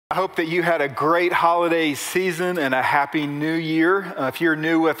I hope that you had a great holiday season and a happy new year. If you're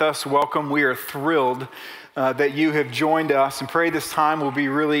new with us, welcome. We are thrilled that you have joined us, and pray this time will be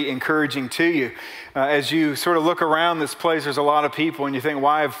really encouraging to you. As you sort of look around this place, there's a lot of people, and you think,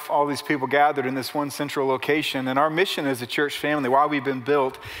 why have all these people gathered in this one central location? And our mission as a church family, why we've been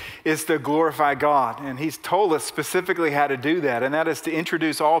built, is to glorify God. And He's told us specifically how to do that, and that is to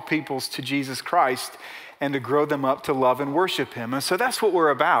introduce all peoples to Jesus Christ and to grow them up to love and worship Him. And so that's what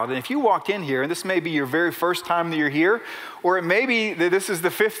we're about. And if you walked in here, and this may be your very first time that you're here, or it may be that this is the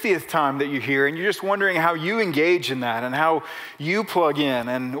 50th time that you're here, and you're just wondering how you engage in that and how you plug in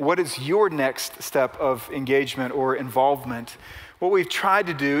and what is your next step of engagement or involvement, what we've tried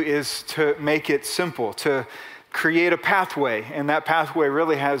to do is to make it simple, to create a pathway, and that pathway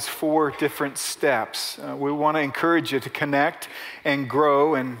really has 4 different steps. We want to encourage you to connect and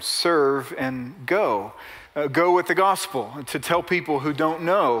grow and serve and go. Go with the gospel, to tell people who don't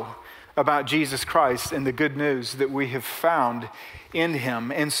know about Jesus Christ and the good news that we have found in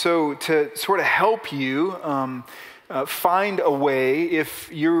Him. And so to sort of help you find a way, if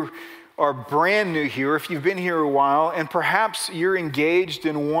you are brand new here, if you've been here a while, and perhaps you're engaged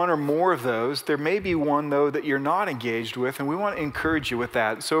in one or more of those, there may be one, though, that you're not engaged with, and we want to encourage you with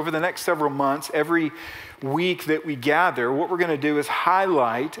that. So over the next several months, every week that we gather, what we're going to do is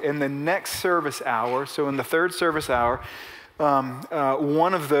highlight in the next service hour, so in the third service hour,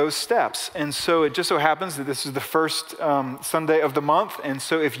 one of those steps. And so it just so happens that this is the first Sunday of the month, and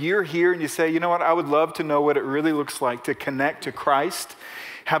so if you're here and you say, you know what, I would love to know what it really looks like to connect to Christ,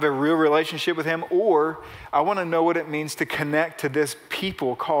 have a real relationship with Him, or I want to know what it means to connect to this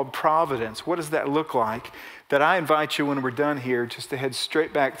people called Providence. What does that look like? That I invite you when we're done here just to head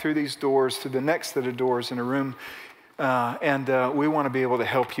straight back through these doors to the next set of doors in a room, and we want to be able to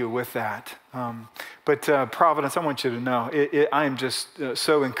help you with that. But Providence, I want you to know, I am just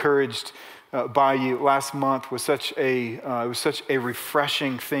so encouraged by you. Last month was such a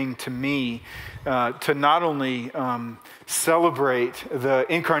refreshing thing to me to not only celebrate the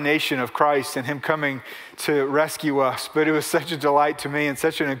incarnation of Christ and Him coming to rescue us, but it was such a delight to me and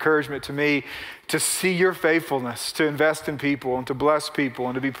such an encouragement to me to see your faithfulness, to invest in people and to bless people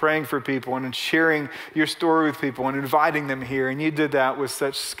and to be praying for people and in sharing your story with people and inviting them here. And you did that with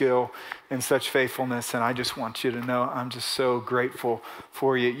such skill and such faithfulness. And I just want you to know I'm just so grateful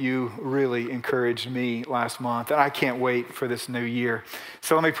for you. You really encouraged me last month, and I can't wait for this new year.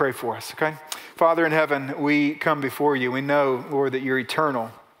 So let me pray for us, okay? Father in heaven, we come before you. We know, Lord, that you're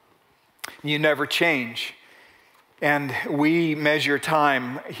eternal. You never change. And we measure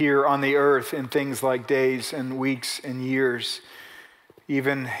time here on the earth in things like days and weeks and years.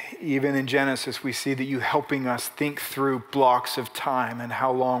 Even in Genesis, we see that you helping us think through blocks of time and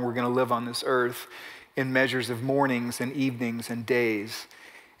how long we're going to live on this earth in measures of mornings and evenings and days.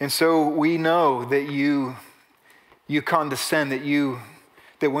 And so we know that you condescend,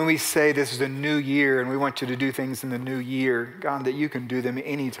 that when we say this is a new year and we want you to do things in the new year, God, that you can do them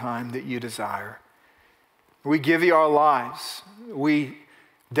anytime that you desire. We give you our lives. We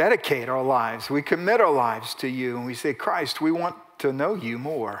dedicate our lives. We commit our lives to you. And we say, Christ, we want to know you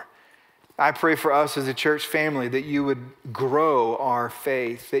more. I pray for us as a church family that you would grow our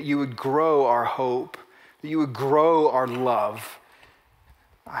faith, that you would grow our hope, that you would grow our love.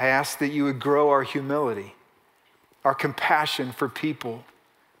 I ask that you would grow our humility, our compassion for people,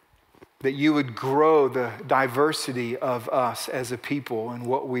 that you would grow the diversity of us as a people and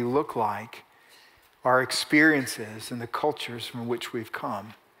what we look like, our experiences and the cultures from which we've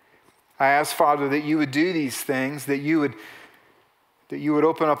come. I ask, Father, that you would do these things, that you would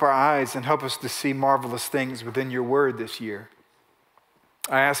open up our eyes and help us to see marvelous things within your word this year.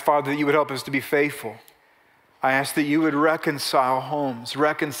 I ask, Father, that you would help us to be faithful. I ask that you would reconcile homes,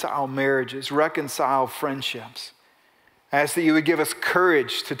 reconcile marriages, reconcile friendships. I ask that you would give us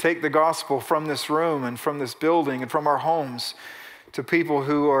courage to take the gospel from this room and from this building and from our homes to people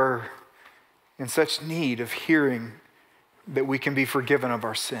who are in such need of hearing that we can be forgiven of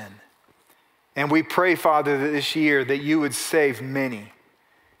our sin. And we pray, Father, that this year that you would save many,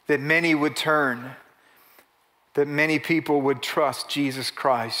 that many would turn, that many people would trust Jesus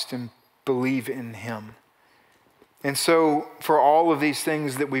Christ and believe in Him. And so for all of these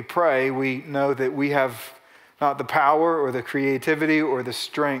things that we pray, we know that we have not the power or the creativity or the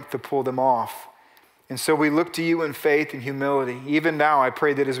strength to pull them off. And so we look to you in faith and humility. Even now, I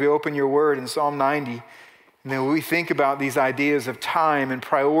pray that as we open your word in Psalm 90, and then we think about these ideas of time and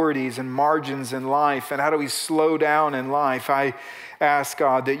priorities and margins in life and how do we slow down in life, I ask,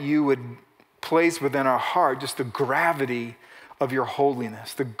 God, that you would place within our heart just the gravity of your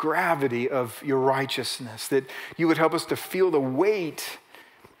holiness, the gravity of your righteousness, that you would help us to feel the weight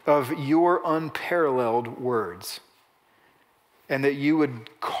of your unparalleled words, and that you would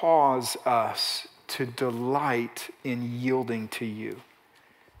cause us to delight in yielding to you.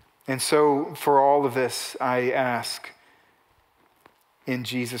 And so for all of this, I ask in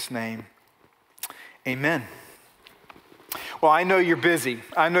Jesus' name, amen. Well, I know you're busy.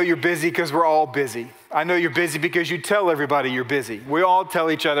 I know you're busy because we're all busy. I know you're busy because you tell everybody you're busy. We all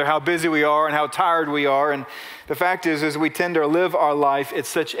tell each other how busy we are and how tired we are. And the fact is we tend to live our life at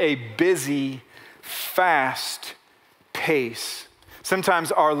such a busy, fast pace.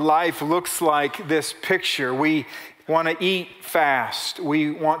 Sometimes our life looks like this picture. We want to eat fast.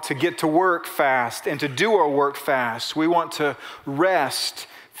 We want to get to work fast and to do our work fast. We want to rest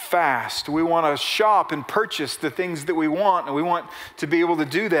fast. We want to shop and purchase the things that we want, and we want to be able to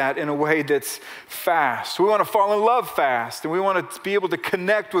do that in a way that's fast. We want to fall in love fast, and we want to be able to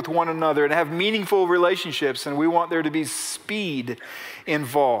connect with one another and have meaningful relationships, and we want there to be speed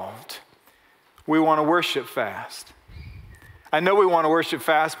involved. We want to worship fast. I know we want to worship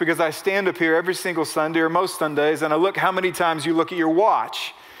fast because I stand up here every single Sunday or most Sundays, and I look how many times you look at your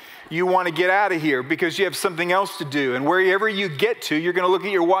watch. You want to get out of here because you have something else to do. And wherever you get to, you're going to look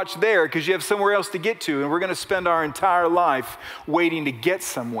at your watch there because you have somewhere else to get to. And we're going to spend our entire life waiting to get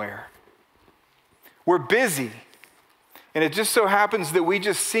somewhere. We're busy. And it just so happens that we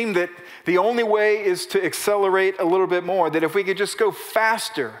just seem that the only way is to accelerate a little bit more, that if we could just go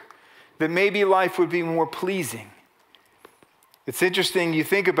faster, that maybe life would be more pleasing. It's interesting, you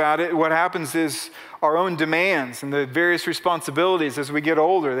think about it, what happens is our own demands and the various responsibilities as we get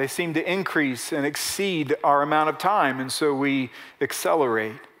older, they seem to increase and exceed our amount of time, and so we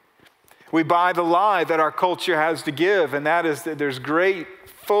accelerate. We buy the lie that our culture has to give, and that is that there's great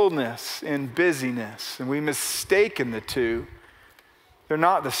fullness in busyness, and we mistaken the two. They're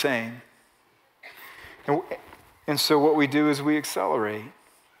not the same. And so what we do is we accelerate.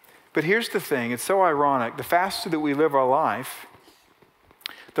 But here's the thing, it's so ironic. The faster that we live our life,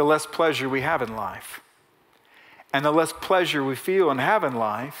 the less pleasure we have in life. And the less pleasure we feel and have in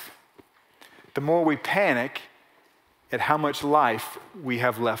life, the more we panic at how much life we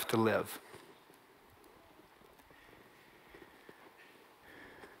have left to live.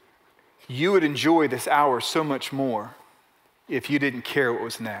 You would enjoy this hour so much more if you didn't care what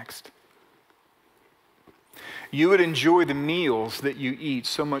was next. You would enjoy the meals that you eat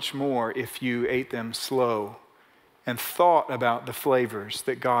so much more if you ate them slow and thought about the flavors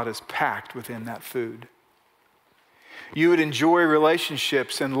that God has packed within that food. You would enjoy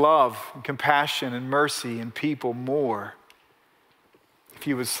relationships and love and compassion and mercy and people more if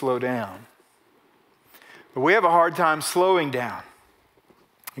you would slow down. But we have a hard time slowing down.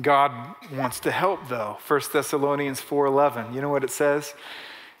 God wants to help though. 1 Thessalonians 4:11, you know what it says?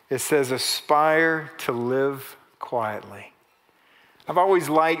 It says, aspire to live quietly. I've always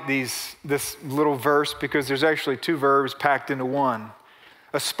liked this little verse because there's actually two verbs packed into one.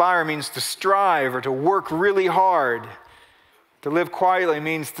 Aspire means to strive or to work really hard. To live quietly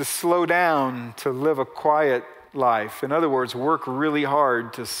means to slow down, to live a quiet life. In other words, work really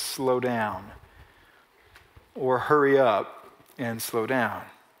hard to slow down or hurry up and slow down.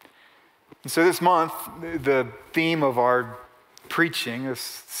 And so this month, the theme of our preaching,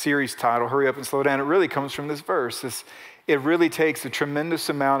 this series title, Hurry Up and Slow Down, it really comes from this verse. It really takes a tremendous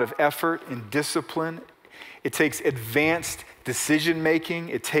amount of effort and discipline. It takes advanced decision making.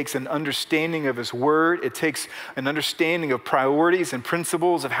 It takes an understanding of His Word. It takes an understanding of priorities and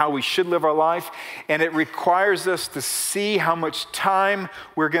principles of how we should live our life. And it requires us to see how much time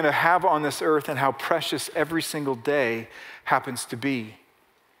we're going to have on this earth and how precious every single day happens to be.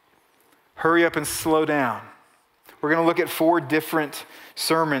 Hurry up and slow down. We're going to look at 4 different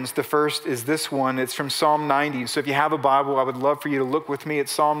sermons. The first is this one. It's from Psalm 90. So if you have a Bible, I would love for you to look with me at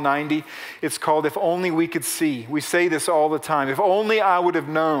Psalm 90. It's called If Only We Could See. We say this all the time. If only I would have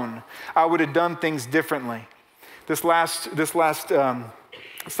known, I would have done things differently. This last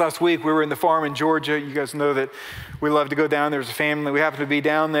week, we were in the farm in Georgia. You guys know that we love to go down. There's a family. We happened to be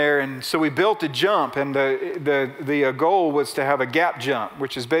down there. And so we built a jump. And the goal was to have a gap jump,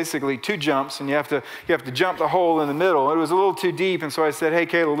 which is basically 2 jumps. And you have to jump the hole in the middle. It was a little too deep. And so I said, hey,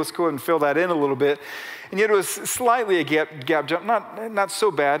 Caleb, let's go ahead and fill that in a little bit. And yet it was slightly a gap jump, not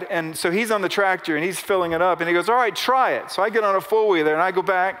so bad. And so he's on the tractor and he's filling it up. And he goes, all right, try it. So I get on a 4-wheeler and I go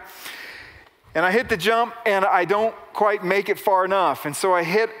back. And I hit the jump, and I don't quite make it far enough. And so I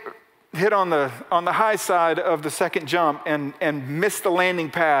hit on the high side of the second jump and missed the landing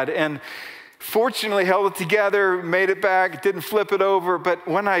pad. And fortunately held it together, made it back, didn't flip it over. But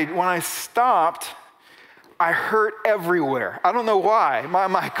when I stopped, I hurt everywhere. I don't know why.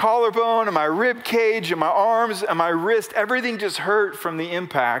 My collarbone and my rib cage and my arms and my wrist, everything just hurt from the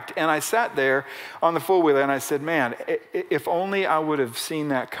impact. And I sat there on the four-wheeler and I said, man, if only I would have seen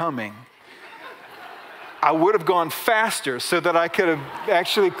that coming. I would have gone faster so that I could have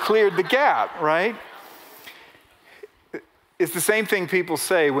actually cleared the gap, right? It's the same thing people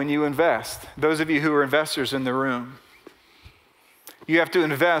say when you invest. Those of you who are investors in the room, you have to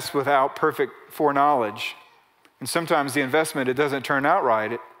invest without perfect foreknowledge. And sometimes the investment, it doesn't turn out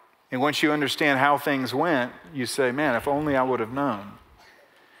right. And once you understand how things went, you say, man, if only I would have known.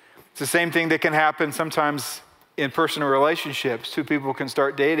 It's the same thing that can happen sometimes in personal relationships. Two people can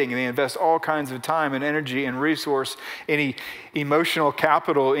start dating and they invest all kinds of time and energy and resource, any emotional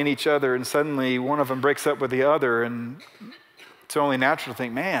capital in each other, and suddenly one of them breaks up with the other, and it's only natural to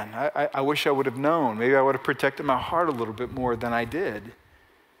think, man, I wish I would have known. Maybe I would have protected my heart a little bit more than I did.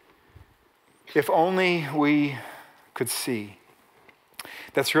 If only we could see.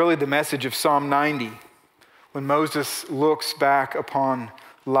 That's really the message of Psalm 90. When Moses looks back upon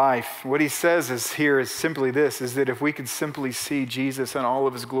life, what he says is simply this, is that if we could simply see Jesus in all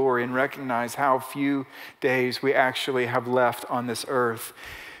of his glory and recognize how few days we actually have left on this earth,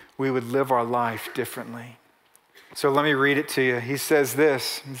 we would live our life differently. So let me read it to you. He says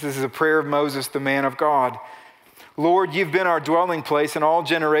this is a prayer of Moses, the man of God. Lord, you've been our dwelling place in all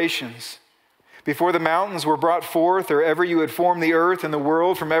generations. Before the mountains were brought forth, or ever you had formed the earth and the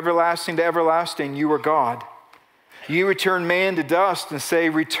world, from everlasting to everlasting, you are God. You return man to dust and say,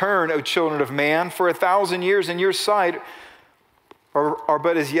 return, O children of man, for 1,000 years in your sight are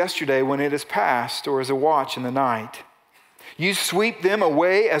but as yesterday when it is past, or as a watch in the night. You sweep them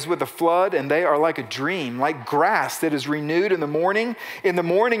away as with a flood, and they are like a dream, like grass that is renewed in the morning. In the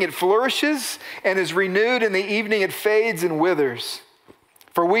morning it flourishes, and is renewed in the evening it fades and withers.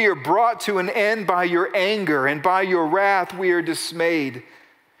 For we are brought to an end by your anger, and by your wrath we are dismayed.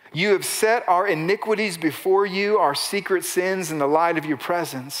 You have set our iniquities before you, our secret sins in the light of your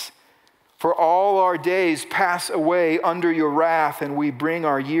presence. For all our days pass away under your wrath, and we bring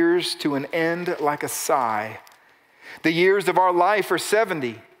our years to an end like a sigh. The years of our life are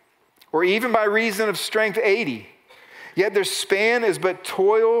 70, or even by reason of strength 80. Yet their span is but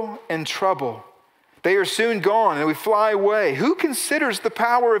toil and trouble. They are soon gone, and we fly away. Who considers the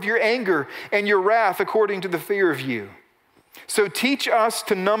power of your anger and your wrath according to the fear of you? So teach us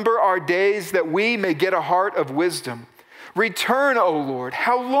to number our days that we may get a heart of wisdom. Return, O Lord.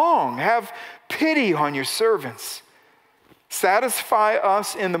 How long? Have pity on your servants. Satisfy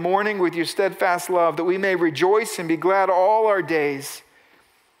us in the morning with your steadfast love, that we may rejoice and be glad all our days.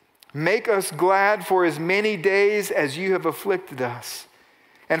 Make us glad for as many days as you have afflicted us,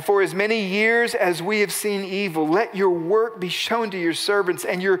 and for as many years as we have seen evil. Let your work be shown to your servants,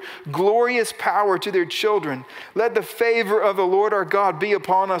 and your glorious power to their children. Let the favor of the Lord our God be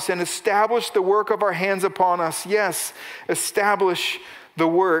upon us, and establish the work of our hands upon us. Yes, establish the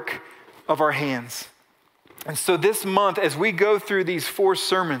work of our hands. And so this month, as we go through these 4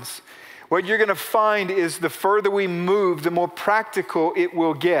 sermons, what you're going to find is the further we move, the more practical it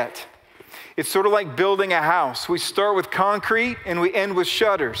will get. It's sort of like building a house. We start with concrete and we end with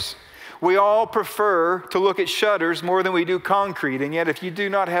shutters. We all prefer to look at shutters more than we do concrete. And yet if you do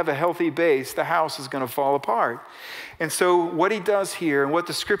not have a healthy base, the house is going to fall apart. And so what he does here and what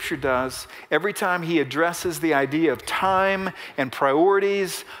the scripture does, every time he addresses the idea of time and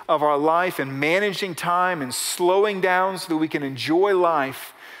priorities of our life and managing time and slowing down so that we can enjoy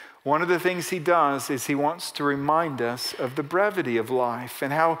life, one of the things he does is he wants to remind us of the brevity of life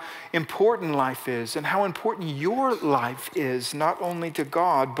and how important life is and how important your life is, not only to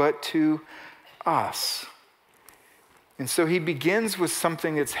God, but to us. And so he begins with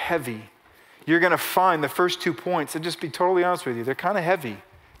something that's heavy. You're going to find the first 2 points, and just be totally honest with you, they're kind of heavy.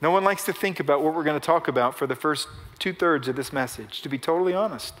 No one likes to think about what we're going to talk about for the first 2/3 of this message, to be totally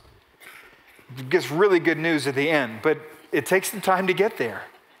honest. It gets really good news at the end, but it takes some time to get there.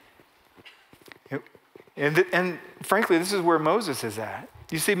 And frankly, this is where Moses is at.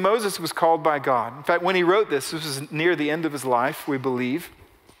 You see, Moses was called by God. In fact, when he wrote this was near the end of his life, we believe.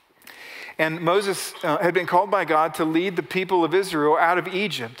 And Moses had been called by God to lead the people of Israel out of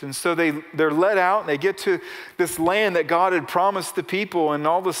Egypt. And so they're led out and they get to this land that God had promised the people. And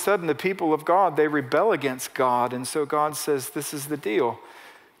all of a sudden, the people of God, they rebel against God. And so God says, this is the deal.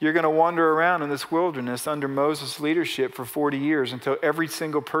 You're going to wander around in this wilderness under Moses' leadership for 40 years until every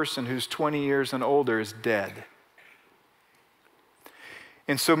single person who's 20 years and older is dead.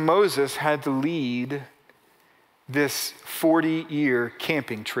 And so Moses had to lead this 40-year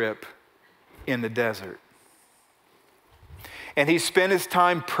camping trip in the desert. And he spent his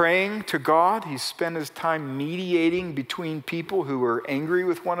time praying to God. He spent his time mediating between people who were angry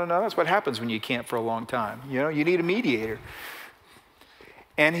with one another. That's what happens when you camp for a long time. You know, you need a mediator.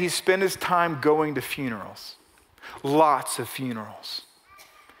 And he spent his time going to funerals. Lots of funerals.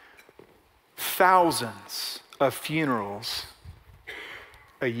 Thousands of funerals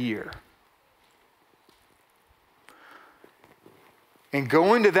a year. And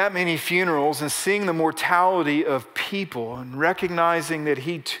going to that many funerals and seeing the mortality of people and recognizing that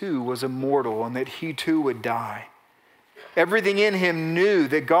he too was immortal and that he too would die. Everything in him knew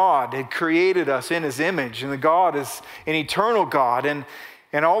that God had created us in his image and that God is an eternal God. And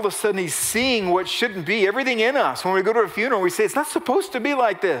all of a sudden he's seeing what shouldn't be. Everything in us, when we go to a funeral, we say, it's not supposed to be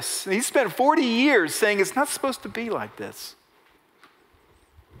like this. And he spent 40 years saying it's not supposed to be like this.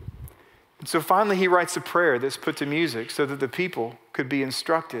 And so finally he writes a prayer that's put to music so that the people could be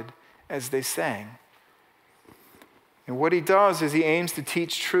instructed as they sang. And what he does is he aims to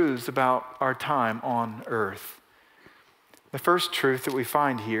teach truths about our time on earth. The first truth that we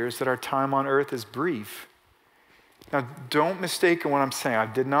find here is that our time on earth is brief. Now, don't mistake what I'm saying.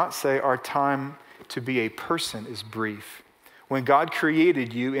 I did not say our time to be a person is brief. When God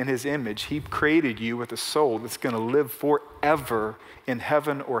created you in his image, he created you with a soul that's going to live forever in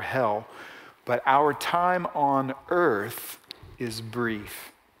heaven or hell. But our time on earth is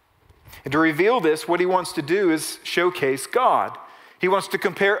brief. And to reveal this, what he wants to do is showcase God. He wants to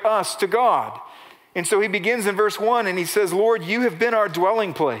compare us to God. And so he begins in verse 1 and he says, Lord, you have been our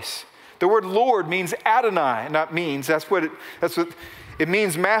dwelling place. The word Lord means Adonai, not means. That's what it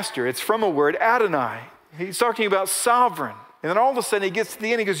means, master. It's from a word, Adonai. He's talking about sovereign. And then all of a sudden he gets to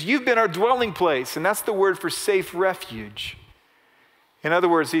the end, he goes, you've been our dwelling place. And that's the word for safe refuge. In other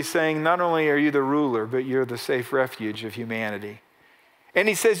words, he's saying, not only are you the ruler, but you're the safe refuge of humanity. And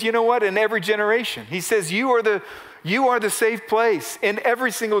he says, you know what? In every generation. He says, you are the safe place in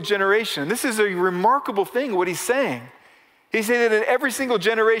every single generation. This is a remarkable thing, what he's saying. He said that in every single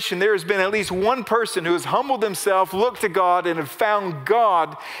generation, there has been at least one person who has humbled himself, looked to God, and have found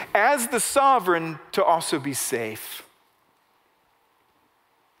God as the sovereign to also be safe.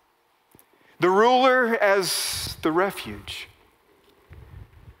 The ruler as the refuge.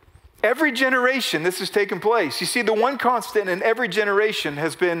 Every generation this has taken place. You see, the one constant in every generation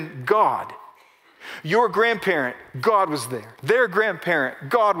has been God. Your grandparent, God was there. Their grandparent,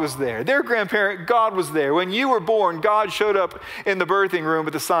 God was there. Their grandparent, God was there. When you were born, God showed up in the birthing room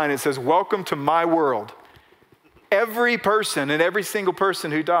with a sign that says, welcome to my world. Every person and every single person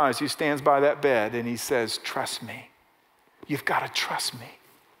who dies, who stands by that bed and he says, trust me. You've got to trust me.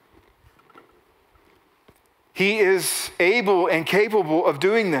 He is able and capable of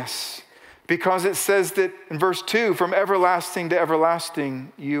doing this because it says that in verse 2, from everlasting to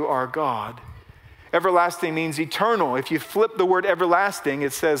everlasting, you are God. Everlasting means eternal. If you flip the word everlasting,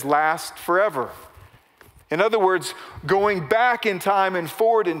 it says last forever. In other words, going back in time and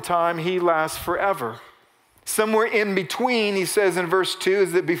forward in time, he lasts forever. Somewhere in between, he says in verse 2,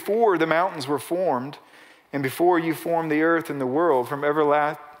 is that before the mountains were formed and before you formed the earth and the world, from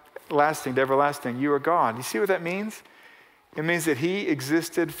everlasting to everlasting, you are God. You see what that means? It means that he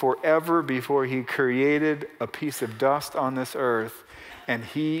existed forever before he created a piece of dust on this earth, and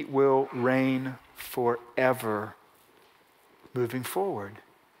he will reign forever moving forward.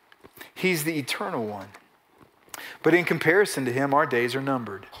 He's the eternal one. But in comparison to him, our days are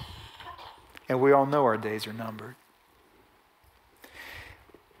numbered. And we all know our days are numbered.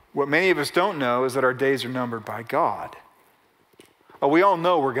 What many of us don't know is that our days are numbered by God. Oh, we all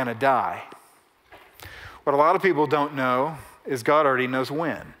know we're going to die. What a lot of people don't know is God already knows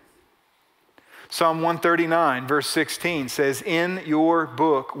when. Psalm 139, verse 16 says, in your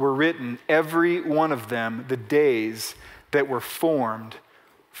book were written, every one of them, the days that were formed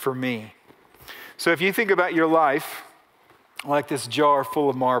for me. So if you think about your life like this jar full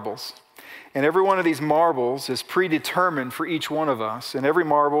of marbles, and every one of these marbles is predetermined for each one of us, and every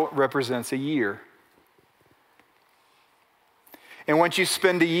marble represents a year. And once you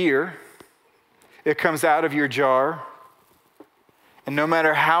spend a year, it comes out of your jar, and no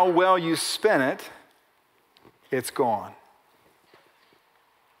matter how well you spin it, it's gone.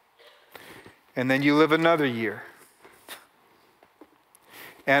 And then you live another year,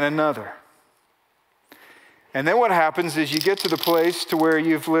 and another. And then what happens is you get to the place to where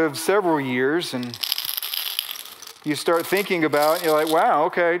you've lived several years and you start thinking about, you're like, wow,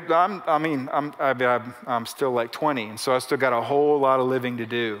 okay, I'm still like 20, and so I still got a whole lot of living to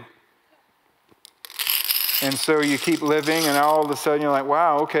do. And so you keep living, and all of a sudden you're like,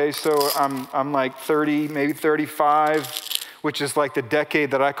 wow, okay, so I'm like 30, maybe 35. which is like the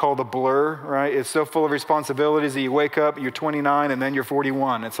decade that I call the blur, right? It's so full of responsibilities that you wake up, you're 29, and then you're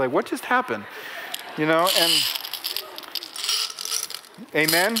 41. It's like, what just happened? You know, and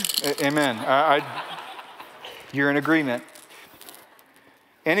amen? Amen. You're in agreement.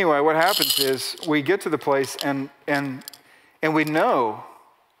 Anyway, what happens is we get to the place and we know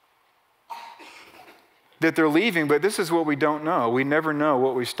that they're leaving, but this is what we don't know. We never know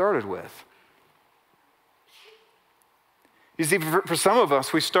what we started with. You see, for some of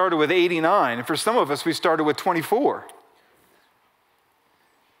us, we started with 89, and for some of us, we started with 24.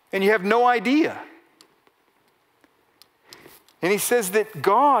 And you have no idea. And he says that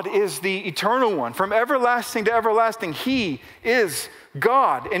God is the eternal one. From everlasting to everlasting, he is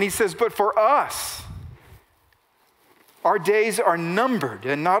God. And he says, but for us, our days are numbered.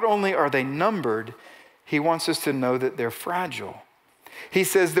 And not only are they numbered, he wants us to know that they're fragile. He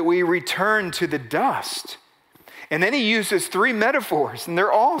says that we return to the dust. And then he uses three metaphors, and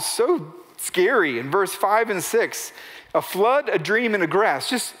they're all so scary. In verse 5 and 6, a flood, a dream, and a grass.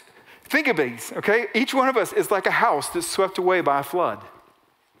 Just think of these, okay? Each one of us is like a house that's swept away by a flood.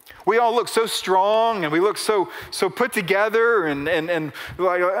 We all look so strong, and we look so put together and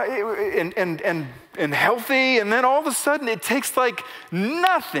healthy, and then all of a sudden it takes like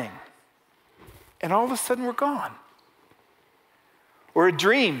nothing, and all of a sudden we're gone. Or a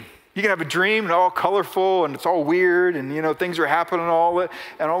dream. You can have a dream and all colorful and it's all weird and, you know, things are happening and all of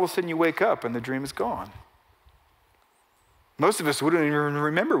a sudden you wake up and the dream is gone. Most of us wouldn't even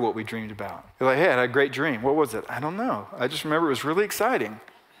remember what we dreamed about. You're like, hey, I had a great dream. What was it? I don't know. I just remember it was really exciting.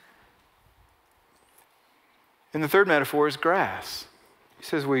 And the third metaphor is grass. He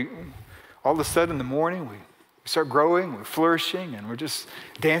says all of a sudden in the morning, we start growing, we're flourishing, and we're just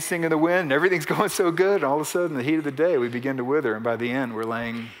dancing in the wind, and everything's going so good. And all of a sudden, in the heat of the day, we begin to wither, and by the end, we're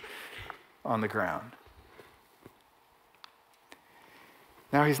laying on the ground.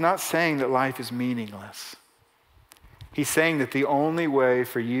 Now, he's not saying that life is meaningless. He's saying that the only way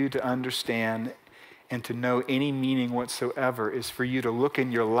for you to understand and to know any meaning whatsoever is for you to look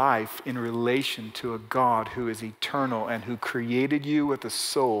in your life in relation to a God who is eternal and who created you with a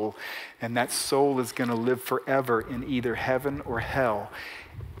soul, and that soul is going to live forever in either heaven or hell,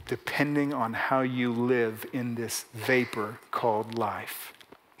 depending on how you live in this vapor called life.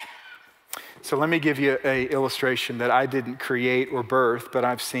 So let me give you an illustration that I didn't create or birth, but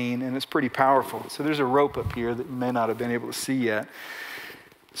I've seen, and it's pretty powerful. So there's a rope up here that you may not have been able to see yet.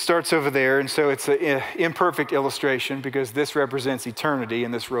 Starts over there, and so it's an imperfect illustration because this represents eternity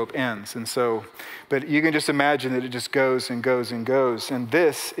and this rope ends. And so, but you can just imagine that it just goes and goes and goes. And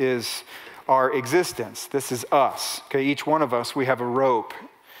this is our existence. This is us. Okay, each one of us, we have a rope,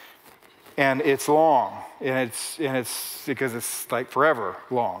 and it's long, and it's because it's like forever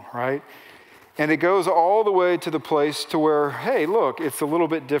long, right? And it goes all the way to the place to where, hey, look, it's a little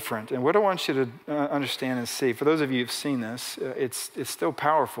bit different. And what I want you to understand and see, for those of you who've seen this, it's still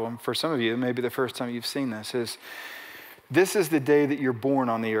powerful. And for some of you, maybe the first time you've seen this is the day that you're born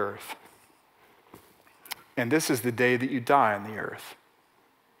on the earth. And this is the day that you die on the earth.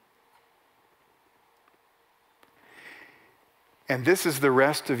 And this is the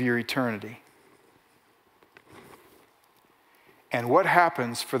rest of your eternity. And what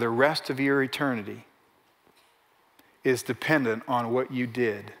happens for the rest of your eternity is dependent on what you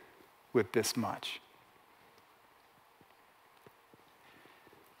did with this much.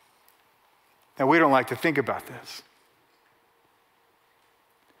 Now, we don't like to think about this.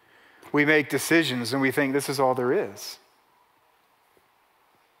 We make decisions and we think this is all there is.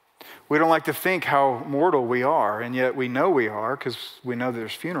 We don't like to think how mortal we are, and yet we know we are because we know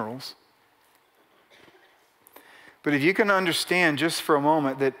there's funerals. But if you can understand just for a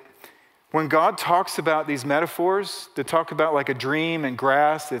moment that when God talks about these metaphors, that talk about like a dream and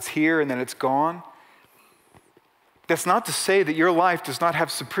grass that's here and then it's gone, that's not to say that your life does not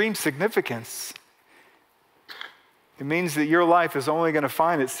have supreme significance. It means that your life is only going to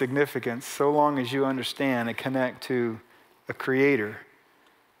find its significance so long as you understand and connect to a creator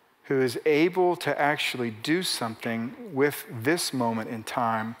who is able to actually do something with this moment in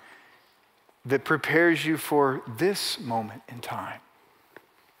time that prepares you for this moment in time.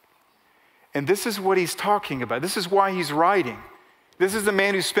 And this is what he's talking about. This is why he's writing. This is the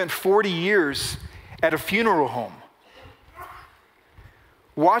man who spent 40 years at a funeral home,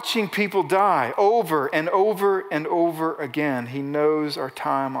 watching people die over and over and over again. He knows our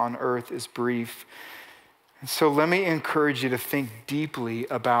time on earth is brief. And so let me encourage you to think deeply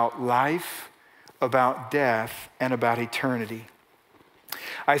about life, about death, and about eternity.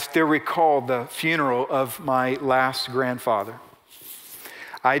 I still recall the funeral of my last grandfather.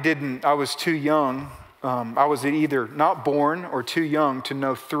 I was too young I was either not born or too young to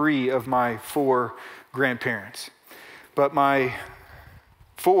know 3 of my 4 grandparents. But my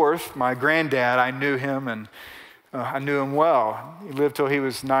 4th, my granddad, I knew him, and I knew him well. He lived till he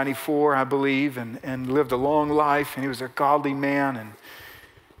was 94, I believe, and lived a long life, and he was a godly man, and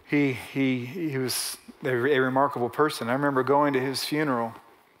he was a remarkable person. I remember going to his funeral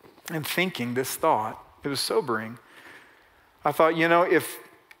and thinking this thought. It was sobering. I thought,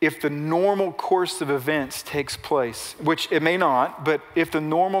 if the normal course of events takes place, which it may not, but if the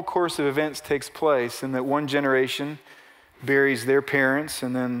normal course of events takes place and that one generation buries their parents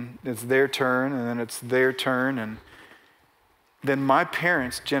and then it's their turn and then it's their turn, and then my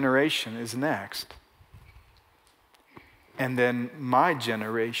parents' generation is next. And then my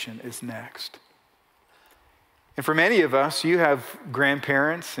generation is next. And for many of us, you have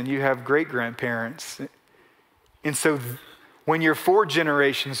grandparents and you have great-grandparents. And so when you're 4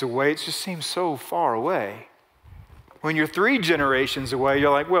 generations away, it just seems so far away. When you're 3 generations away,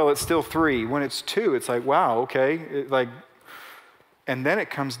 you're like, well, it's still 3. When it's 2, it's like, wow, okay. And then it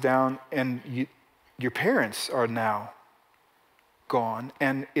comes down and your parents are now gone,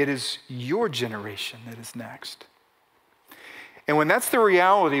 and it is your generation that is next. And when that's the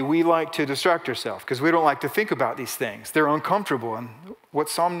reality, we like to distract ourselves because we don't like to think about these things. They're uncomfortable. And what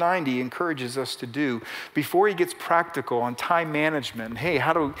Psalm 90 encourages us to do before he gets practical on time management, hey,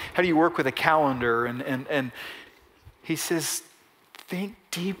 how do you work with a calendar? And he says, think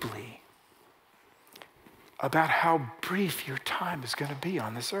deeply about how brief your time is going to be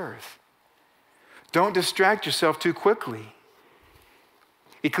on this earth. Don't distract yourself too quickly.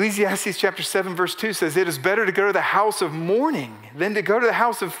 Ecclesiastes chapter 7 verse 2 says, it is better to go to the house of mourning than to go to the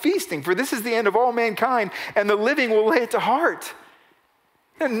house of feasting, for this is the end of all mankind, and the living will lay it to heart.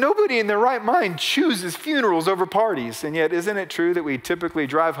 And nobody in their right mind chooses funerals over parties. And yet, isn't it true that we typically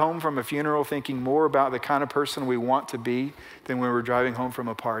drive home from a funeral thinking more about the kind of person we want to be than when we're driving home from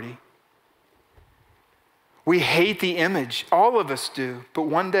a party? We hate the image. All of us do. But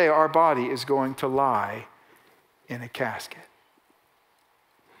one day our body is going to lie in a casket.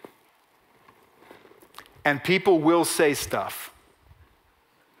 And people will say stuff.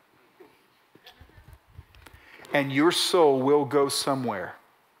 And your soul will go somewhere.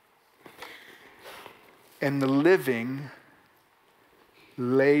 And the living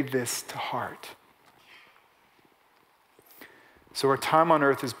lay this to heart. So our time on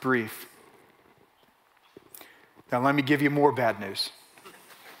earth is brief. Now let me give you more bad news.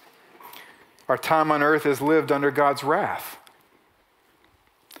 Our time on earth is lived under God's wrath.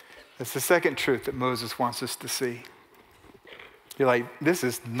 That's the second truth that Moses wants us to see. You're like, this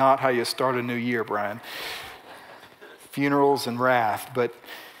is not how you start a new year, Brian. Funerals and wrath. But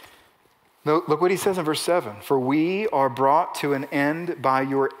look what he says in verse 7. For we are brought to an end by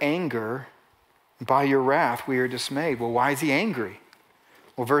your anger, by your wrath we are dismayed. Well, why is he angry?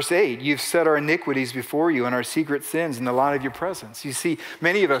 Well, verse 8, you've set our iniquities before you and our secret sins in the light of your presence. You see,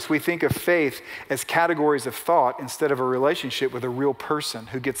 many of us, we think of faith as categories of thought instead of a relationship with a real person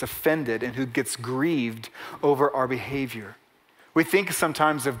who gets offended and who gets grieved over our behavior. We think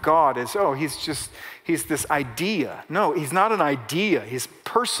sometimes of God as, oh, he's this idea. No, he's not an idea. He's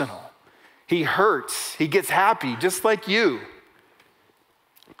personal. He hurts. He gets happy, just like you.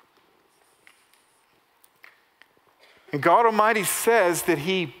 And God Almighty says that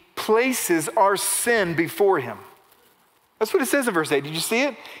he places our sin before him. That's what it says in verse 8. Did you see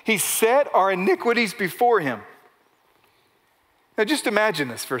it? He set our iniquities before him. Now just imagine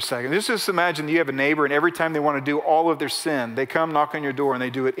this for a second. Just imagine you have a neighbor and every time they want to do all of their sin, they come knock on your door and they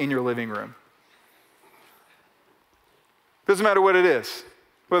do it in your living room. Doesn't matter what it is.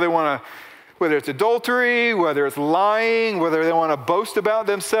 Whether it's adultery, whether it's lying, whether they want to boast about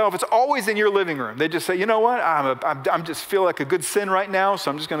themselves, it's always in your living room. They just say, you know what, I'm just feel like a good sin right now,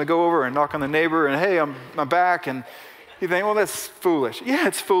 so I'm just going to go over and knock on the neighbor and hey, I'm back. And you think, well, that's foolish. Yeah,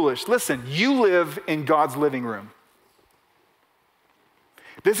 it's foolish. Listen, you live in God's living room.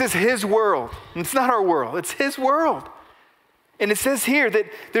 This is his world. It's not our world. It's his world. And it says here that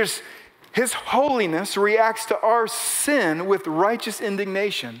his holiness reacts to our sin with righteous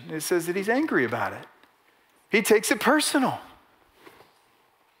indignation. It says that he's angry about it. He takes it personal.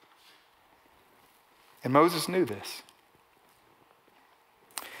 And Moses knew this.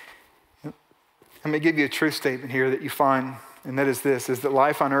 Let me give you a truth statement here that you find, and that is this, is that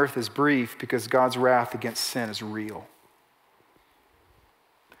life on earth is brief because God's wrath against sin is real.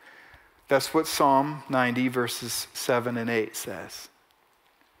 That's what Psalm 90 verses 7 and 8 says.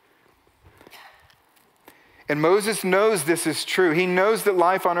 And Moses knows this is true. He knows that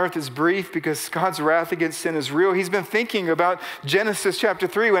life on earth is brief because God's wrath against sin is real. He's been thinking about Genesis chapter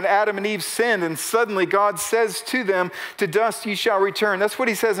 3 when Adam and Eve sinned, and suddenly God says to them, "To dust ye shall return." That's what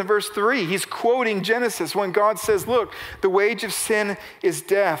he says in verse 3. He's quoting Genesis when God says, look, the wage of sin is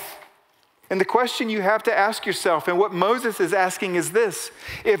death. And the question you have to ask yourself, and what Moses is asking, is this: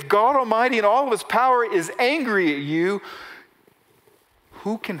 if God Almighty in all of his power is angry at you,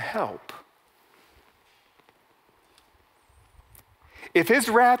 who can help? If his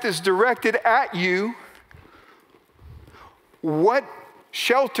wrath is directed at you, what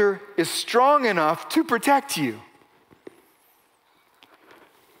shelter is strong enough to protect you?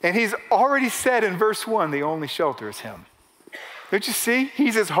 And he's already said in verse 1, the only shelter is him. Don't you see?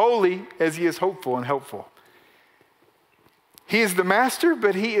 He's as holy as he is hopeful and helpful. He is the master,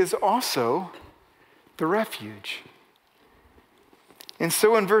 but he is also the refuge. And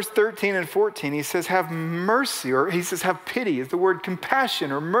so in verse 13 and 14, he says, have mercy, or he says, have pity, is the word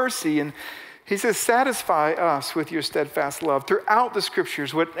compassion or mercy. And he says, satisfy us with your steadfast love. Throughout the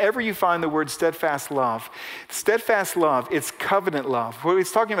scriptures, whenever you find the word steadfast love, it's covenant love. What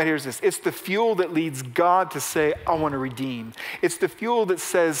he's talking about here is this: it's the fuel that leads God to say, I want to redeem. It's the fuel that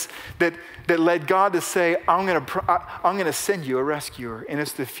says, that led God to say, I'm going to send you a rescuer. And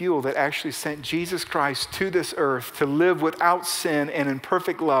it's the fuel that actually sent Jesus Christ to this earth to live without sin and in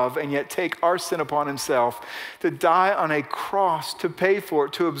perfect love, and yet take our sin upon himself, to die on a cross, to pay for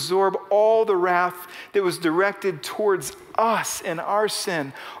it, to absorb all the wrath that was directed towards us and our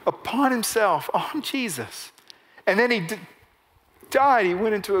sin upon himself, on Jesus. And then he died, he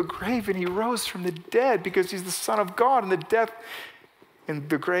went into a grave, and he rose from the dead because he's the Son of God, and the death and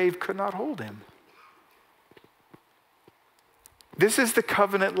the grave could not hold him. This is the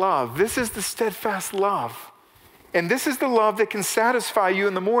covenant love. This is the steadfast love. And this is the love that can satisfy you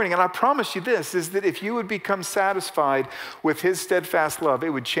in the morning. And I promise you this, is that if you would become satisfied with his steadfast love, it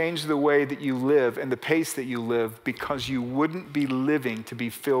would change the way that you live and the pace that you live, because you wouldn't be living to be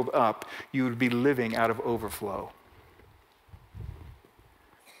filled up. You would be living out of overflow.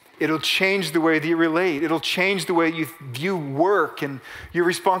 It'll change the way that you relate. It'll change the way you view work and your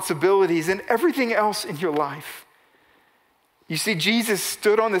responsibilities and everything else in your life. You see, Jesus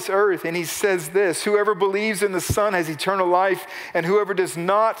stood on this earth and he says this: whoever believes in the Son has eternal life, and whoever does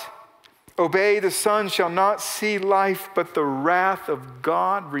not obey the Son shall not see life, but the wrath of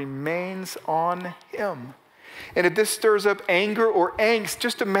God remains on him. And if this stirs up anger or angst,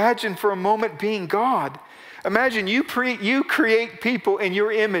 just imagine for a moment being God. Imagine you create people in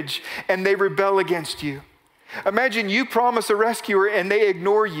your image and they rebel against you. Imagine you promise a rescuer and they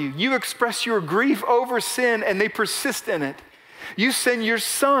ignore you. You express your grief over sin and they persist in it. You send your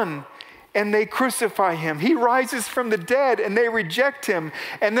Son and they crucify him. He rises from the dead and they reject him.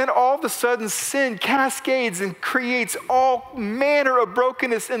 And then all of a sudden sin cascades and creates all manner of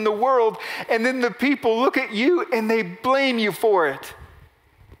brokenness in the world. And then the people look at you and they blame you for it.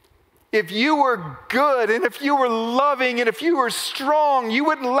 If you were good and if you were loving and if you were strong, you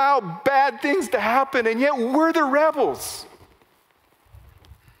wouldn't allow bad things to happen. And yet we're the rebels.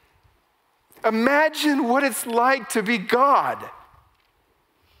 Imagine what it's like to be God.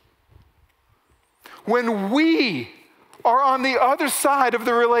 When we are on the other side of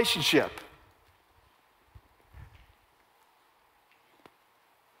the relationship.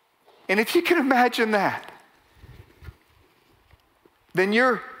 And if you can imagine that, then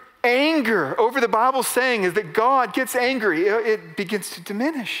your anger over the Bible saying is that God gets angry, it begins to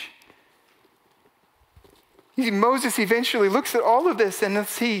diminish. Moses eventually looks at all of this, and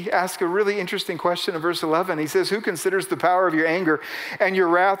he asks a really interesting question in verse 11. He says, who considers the power of your anger and your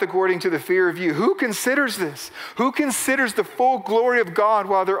wrath according to the fear of you? Who considers this? Who considers the full glory of God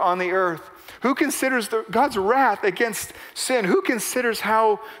while they're on the earth? Who considers God's wrath against sin? Who considers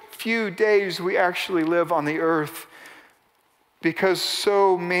how few days we actually live on the earth? Because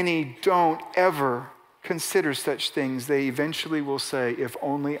so many don't ever consider such things. They eventually will say, if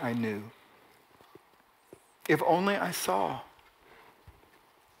only I knew. If only I saw.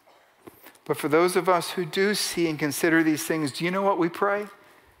 But for those of us who do see and consider these things, do you know what we pray?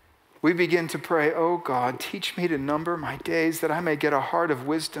 We begin to pray, oh God, teach me to number my days that I may get a heart of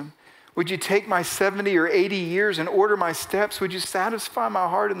wisdom. Would you take my 70 or 80 years and order my steps? Would you satisfy my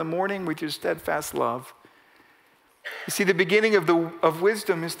heart in the morning with your steadfast love? You see, the beginning of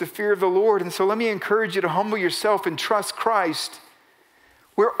wisdom is the fear of the Lord. And so let me encourage you to humble yourself and trust Christ.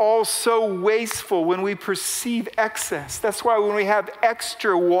 We're all so wasteful when we perceive excess. That's why when we have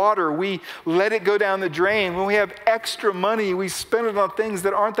extra water, we let it go down the drain. When we have extra money, we spend it on things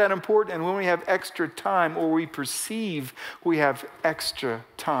that aren't that important. And when we have extra time, or we perceive we have extra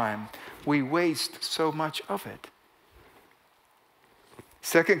time, we waste so much of it.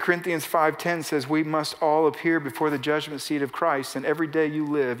 2 Corinthians 5:10 says we must all appear before the judgment seat of Christ, and every day you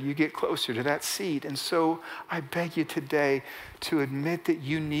live, you get closer to that seat. And so I beg you today to admit that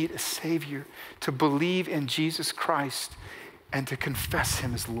you need a Savior, to believe in Jesus Christ, and to confess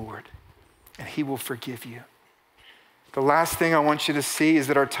him as Lord, and he will forgive you. The last thing I want you to see is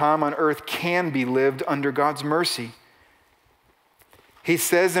that our time on earth can be lived under God's mercy. He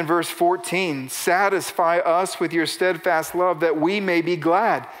says in verse 14, satisfy us with your steadfast love that we may be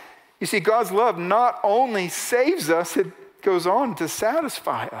glad. You see, God's love not only saves us, it goes on to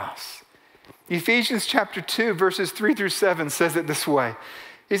satisfy us. Ephesians chapter 2, verses 3-7 says it this way.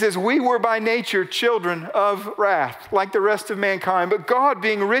 He says, we were by nature children of wrath, like the rest of mankind, but God,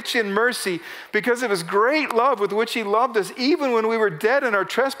 being rich in mercy, because of his great love with which he loved us, even when we were dead in our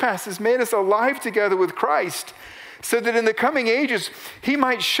trespasses, made us alive together with Christ, so that in the coming ages he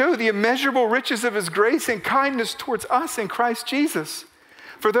might show the immeasurable riches of his grace and kindness towards us in Christ Jesus.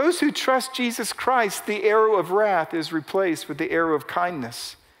 For those who trust Jesus Christ, the arrow of wrath is replaced with the arrow of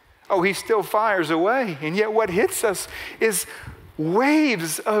kindness. Oh, he still fires away, and yet what hits us is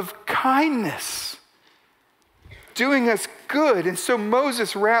waves of kindness, doing us good. And so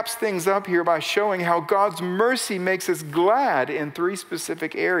Moses wraps things up here by showing how God's mercy makes us glad in 3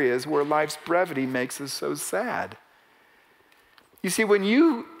 specific areas where life's brevity makes us so sad. You see, when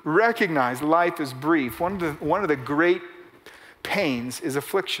you recognize life is brief, one of the great pains is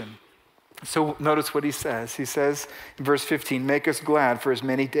affliction. So notice what he says. He says in verse 15, make us glad for as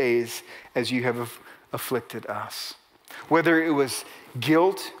many days as you have afflicted us. Whether it was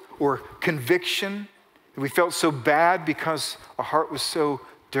guilt or conviction, we felt so bad because our heart was so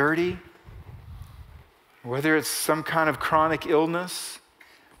dirty, whether it's some kind of chronic illness,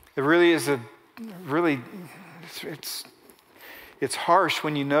 it really is it's harsh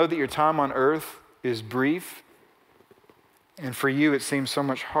when you know that your time on earth is brief, and for you it seems so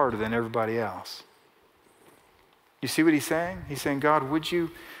much harder than everybody else. You see what he's saying? He's saying, God, would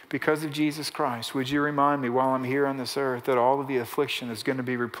you, because of Jesus Christ, would you remind me while I'm here on this earth that all of the affliction is going to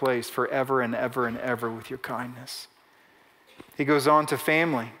be replaced forever and ever and ever with your kindness? He goes on to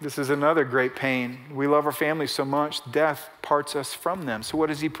family. This is another great pain. We love our family so much, death parts us from them. So what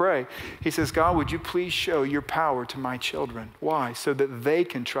does he pray? He says, God, would you please show your power to my children? Why? So that they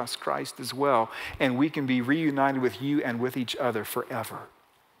can trust Christ as well, and we can be reunited with you and with each other forever.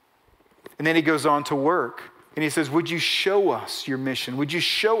 And then he goes on to work. And he says, would you show us your mission? Would you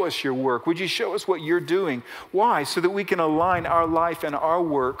show us your work? Would you show us what you're doing? Why? So that we can align our life and our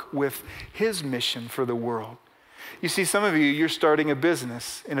work with his mission for the world. You see, some of you, you're starting a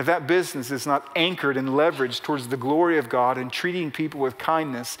business, and if that business is not anchored and leveraged towards the glory of God and treating people with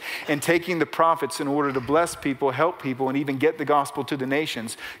kindness and taking the profits in order to bless people, help people, and even get the gospel to the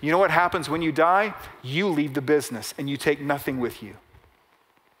nations, you know what happens when you die? You leave the business and you take nothing with you.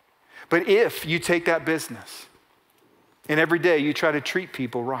 But if you take that business and every day you try to treat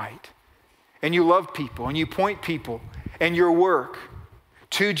people right, and you love people, and you point people and your work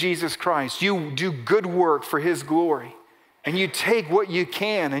to Jesus Christ, you do good work for his glory, and you take what you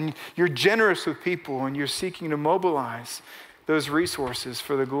can, and you're generous with people, and you're seeking to mobilize those resources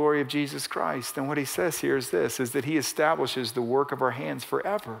for the glory of Jesus Christ, then what he says here is this, is that he establishes the work of our hands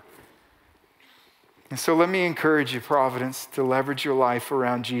forever. And so let me encourage you, Providence, to leverage your life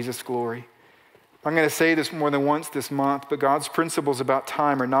around Jesus' glory. I'm going to say this more than once this month, but God's principles about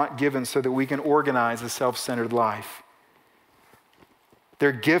time are not given so that we can organize a self-centered life.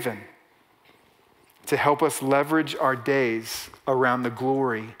 They're given to help us leverage our days around the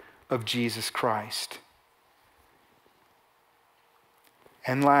glory of Jesus Christ.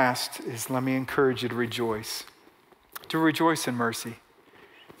 And last is, let me encourage you to rejoice in mercy.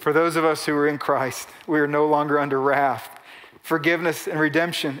 For those of us who are in Christ, we are no longer under wrath. Forgiveness and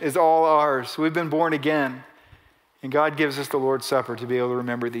redemption is all ours. We've been born again. And God gives us the Lord's Supper to be able to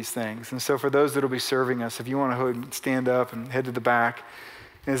remember these things. And so for those that will be serving us, if you want to stand up and head to the back,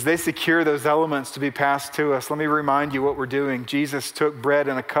 as they secure those elements to be passed to us, let me remind you what we're doing. Jesus took bread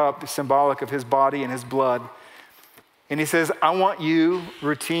and a cup, symbolic of his body and his blood. And he says, I want you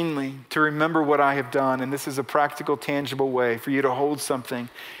routinely to remember what I have done. And this is a practical, tangible way for you to hold something.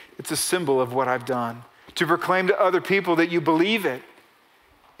 It's a symbol of what I've done. To proclaim to other people that you believe it.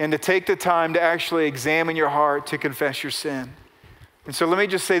 And to take the time to actually examine your heart to confess your sin. And so let me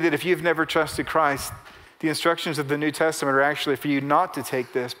just say that if you've never trusted Christ, the instructions of the New Testament are actually for you not to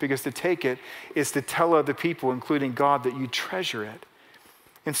take this, because to take it is to tell other people, including God, that you treasure it.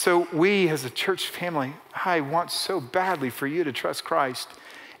 And so we as a church family, I want so badly for you to trust Christ.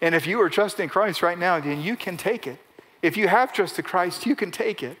 And if you are trusting Christ right now, then you can take it. If you have trusted Christ, you can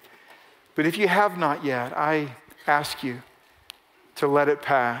take it. But if you have not yet, I ask you to let it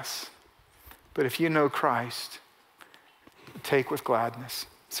pass. But if you know Christ, take with gladness.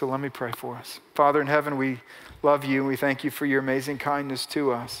 So let me pray for us. Father in heaven, we love you and we thank you for your amazing kindness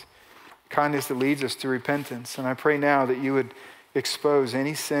to us, kindness that leads us to repentance. And I pray now that you would expose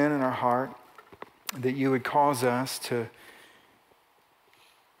any sin in our heart, that you would cause us to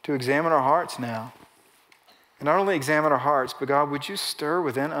examine our hearts now. And not only examine our hearts, but God, would you stir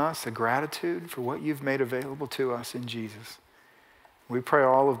within us a gratitude for what you've made available to us in Jesus? We pray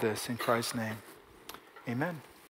all of this in Christ's name. Amen.